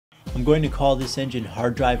I'm going to call this engine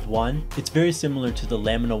Hard Drive 1. It's very similar to the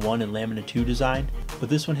Lamina 1 and Lamina 2 design, but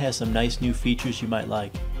this one has some nice new features you might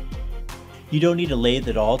like. You don't need a lathe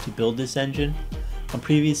at all to build this engine. On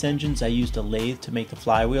previous engines I used a lathe to make the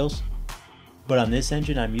flywheels, but on this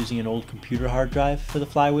engine I'm using an old computer hard drive for the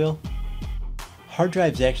flywheel. Hard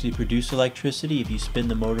drives actually produce electricity if you spin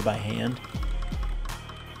the motor by hand.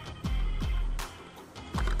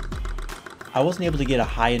 I wasn't able to get a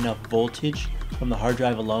high enough voltage from the hard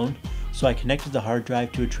drive alone, so I connected the hard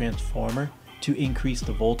drive to a transformer to increase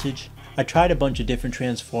the voltage. I tried a bunch of different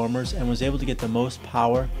transformers and was able to get the most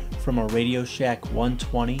power from a Radio Shack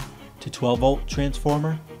 120 to 12 volt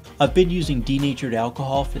transformer. I've been using denatured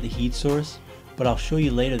alcohol for the heat source, but I'll show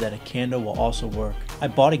you later that a candle will also work. I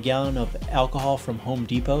bought a gallon of alcohol from Home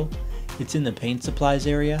Depot. It's in the paint supplies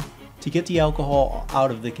area. To get the alcohol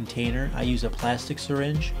out of the container, I use a plastic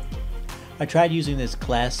syringe. I tried using this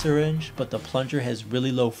glass syringe, but the plunger has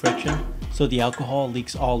really low friction, so the alcohol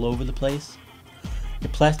leaks all over the place. A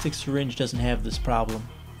plastic syringe doesn't have this problem.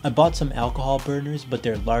 I bought some alcohol burners, but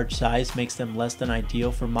their large size makes them less than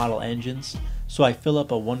ideal for model engines, so I fill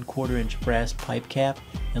up a 1/4 inch brass pipe cap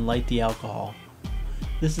and light the alcohol.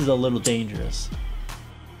 This is a little dangerous.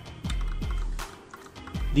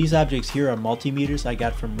 These objects here are multimeters I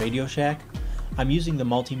got from Radio Shack. I'm using the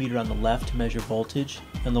multimeter on the left to measure voltage,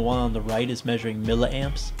 and the one on the right is measuring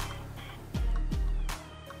milliamps.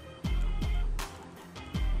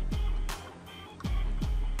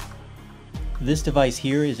 This device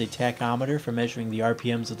here is a tachometer for measuring the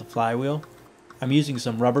RPMs of the flywheel. I'm using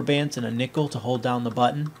some rubber bands and a nickel to hold down the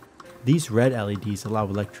button. These red LEDs allow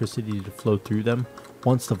electricity to flow through them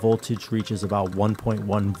once the voltage reaches about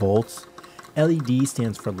 1.1 volts. LED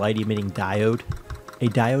stands for light emitting diode. A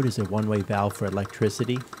diode is a one-way valve for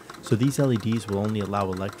electricity, so these LEDs will only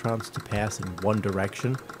allow electrons to pass in one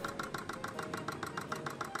direction.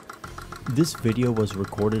 This video was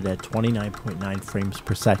recorded at 29.9 frames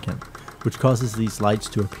per second, which causes these lights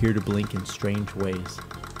to appear to blink in strange ways.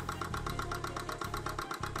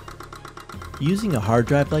 Using a hard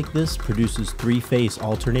drive like this produces 3-phase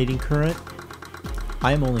alternating current.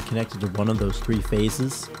 I am only connected to one of those 3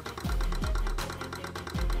 phases.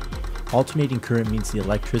 Alternating current means the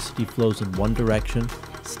electricity flows in one direction,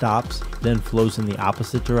 stops, then flows in the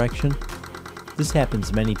opposite direction. This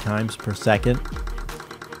happens many times per second.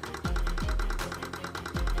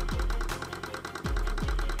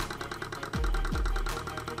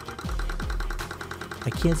 I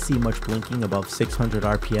can't see much blinking above 600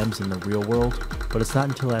 RPMs in the real world, but it's not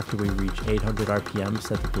until after we reach 800 RPMs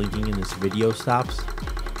that the blinking in this video stops.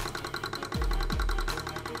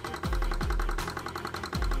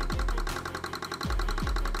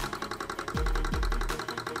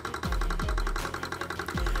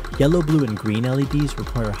 Yellow, blue, and green LEDs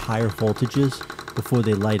require higher voltages before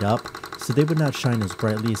they light up, so they would not shine as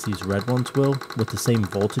brightly as these red ones will with the same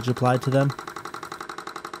voltage applied to them.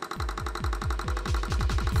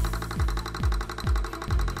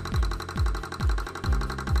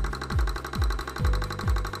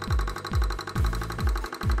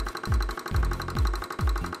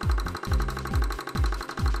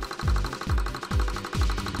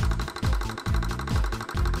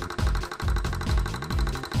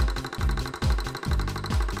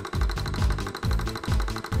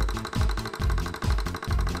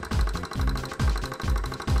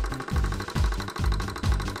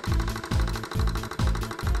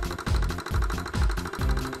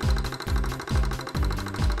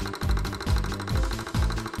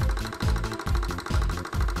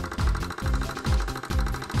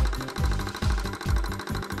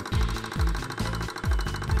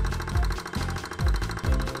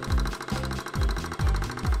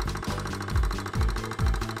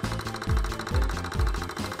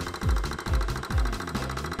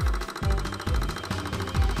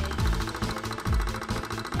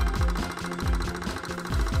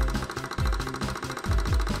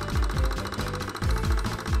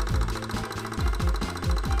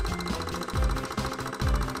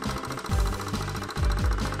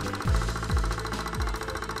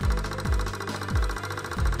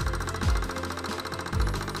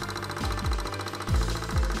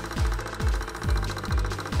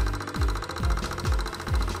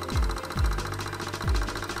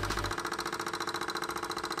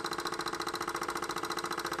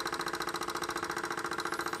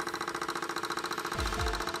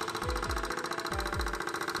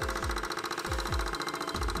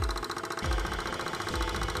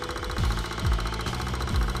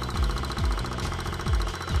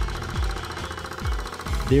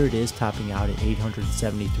 There it is, topping out at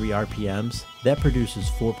 873 RPMs. That produces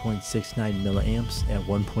 4.69 milliamps at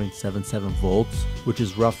 1.77 volts, which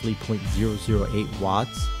is roughly 0.008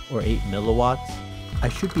 watts or 8 milliwatts. I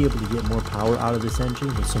should be able to get more power out of this engine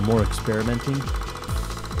with some more experimenting.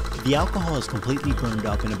 The alcohol is completely burned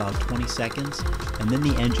up in about 20 seconds, and then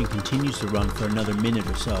the engine continues to run for another minute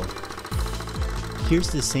or so. Here's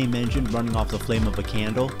the same engine running off the flame of a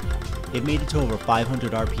candle. It made it to over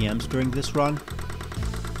 500 RPMs during this run.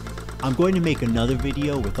 I'm going to make another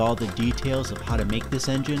video with all the details of how to make this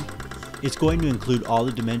engine. It's going to include all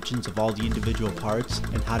the dimensions of all the individual parts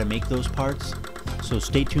and how to make those parts, so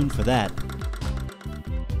stay tuned for that.